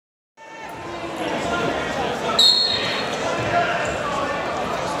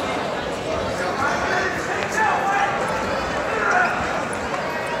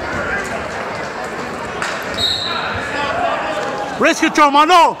Wrist control,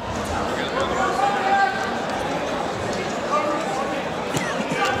 Mando.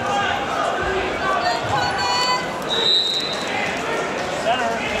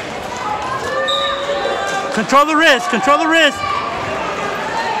 Control the wrist, control the wrist.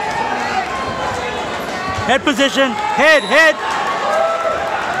 Head position, head, head.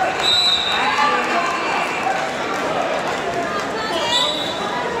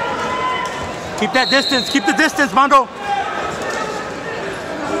 Keep that distance, keep the distance, Mando.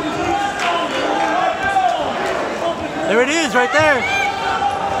 There it is, right there.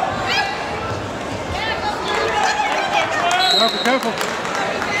 Careful, careful.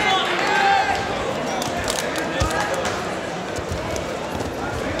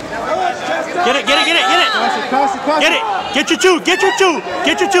 Get it, get it, get it, get it. Get it. Get your two, get your two,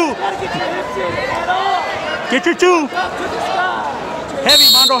 get your two. Get your two.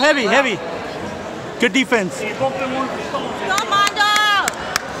 Heavy, Mando, heavy, heavy. Good defense. Go, Armando!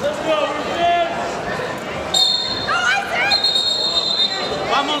 Let's go,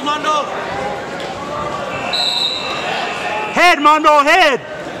 Vamos, Mando. Head, Mando, head.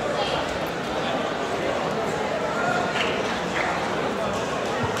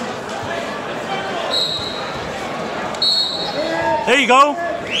 There you go.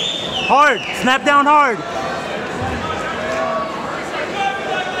 Hard. Snap down hard.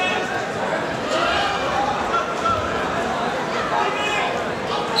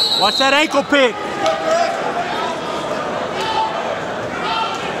 Watch that ankle pick.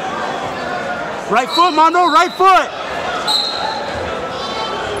 Right foot, Mando, right foot.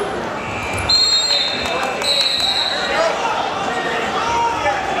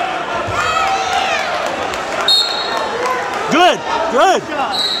 Good, good.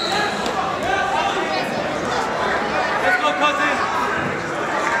 Let's go, cousin.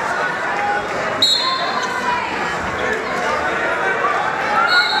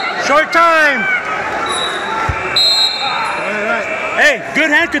 Short time. Hey, good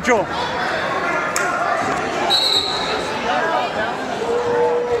hand control.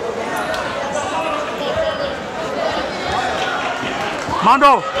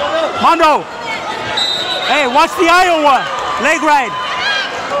 Mando, Mando. Hey, watch the Iowa. Leg ride.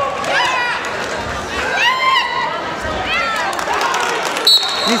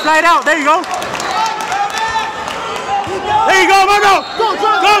 You slide out. There you go. There you go, Mando. Go,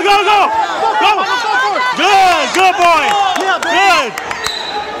 go, go, go. Go. Good, good boy. Good.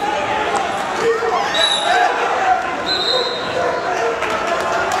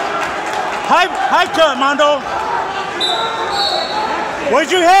 High cut, Mando. Where's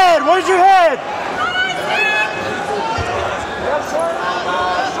your head? Where's your head?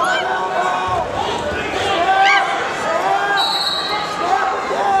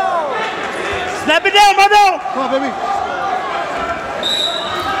 Snap it down, Mando! Come on, baby.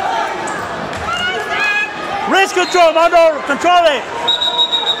 Wrist control, Mando! Control it!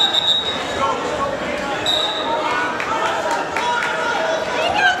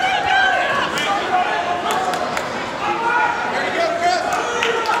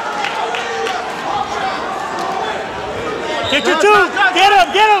 Get your two! Get him!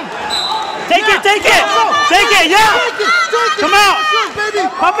 Get him! Take it! Take it! Take it! Yeah! Come out!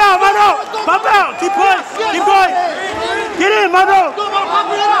 Pop out, Mando! Pop out! Keep going! Keep going! Get in, Mando!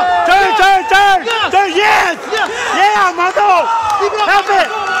 Turn, turn, turn! Turn! Yes! Yeah, Mando! Help it!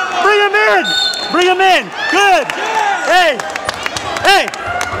 Bring him in! Bring him in! Good! Hey! Hey!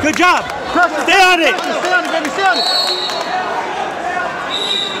 Good job! Stay on it! Stay on it, baby! Stay on it!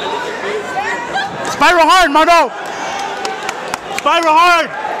 Spiral hard, Mando! Spiral hard!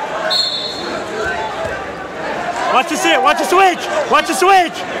 Watch the sit, watch the switch! Watch the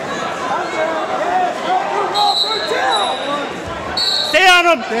switch! Stay on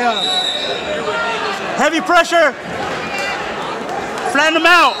him! Stay on him. Heavy pressure! Flatten them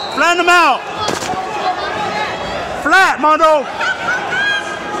out! Flatten them out! Flat, Mando!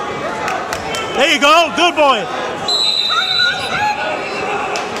 There you go, good boy!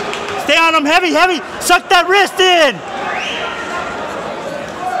 Stay on him, heavy, heavy! Suck that wrist in!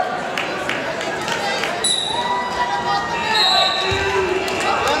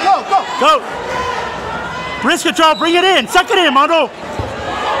 Go! Wrist control, bring it in. Suck it in, Mando.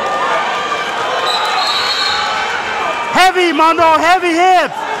 Heavy, Mando, heavy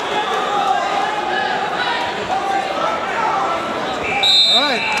hips. All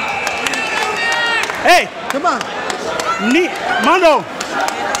right. Hey. Come on. Mando.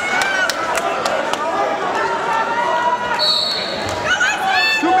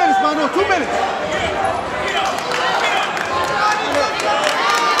 2 minutes, Mando, 2 minutes.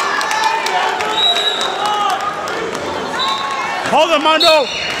 Hold him, Mondo.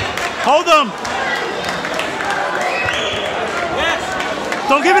 Hold him.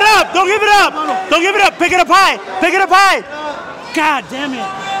 Don't give it up. Don't give it up. Don't give it up. Pick it up high. Pick it up high. God damn it.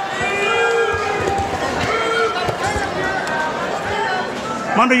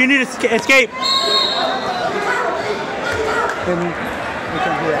 Mondo, you need to escape. Then we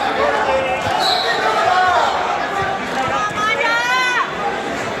can do that.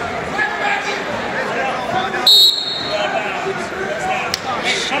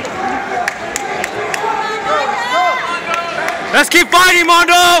 Let's keep fighting,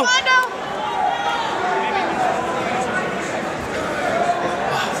 Mondo!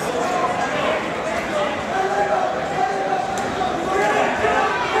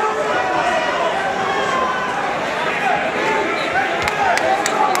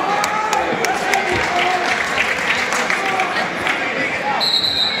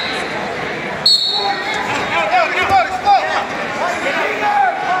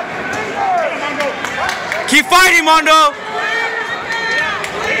 Keep fighting, Mondo!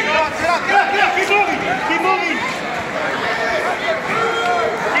 Keep moving. Keep moving.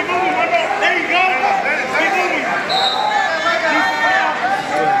 Keep moving, Mondo. There you go. Keep moving.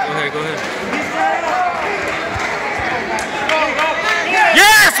 Go ahead.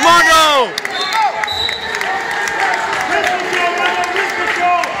 Yes, Mondo!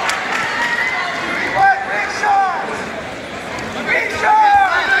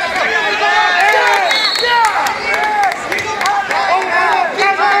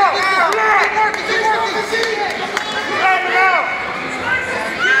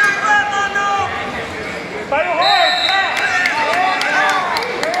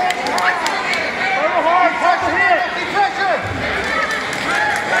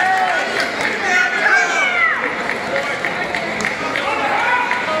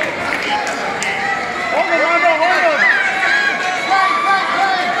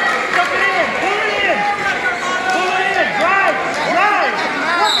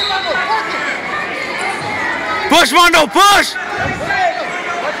 Push, Mondo, push!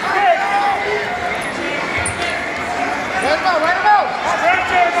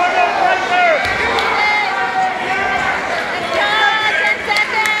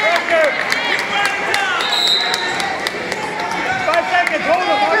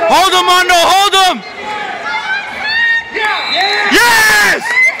 Hold him, Mondo, hold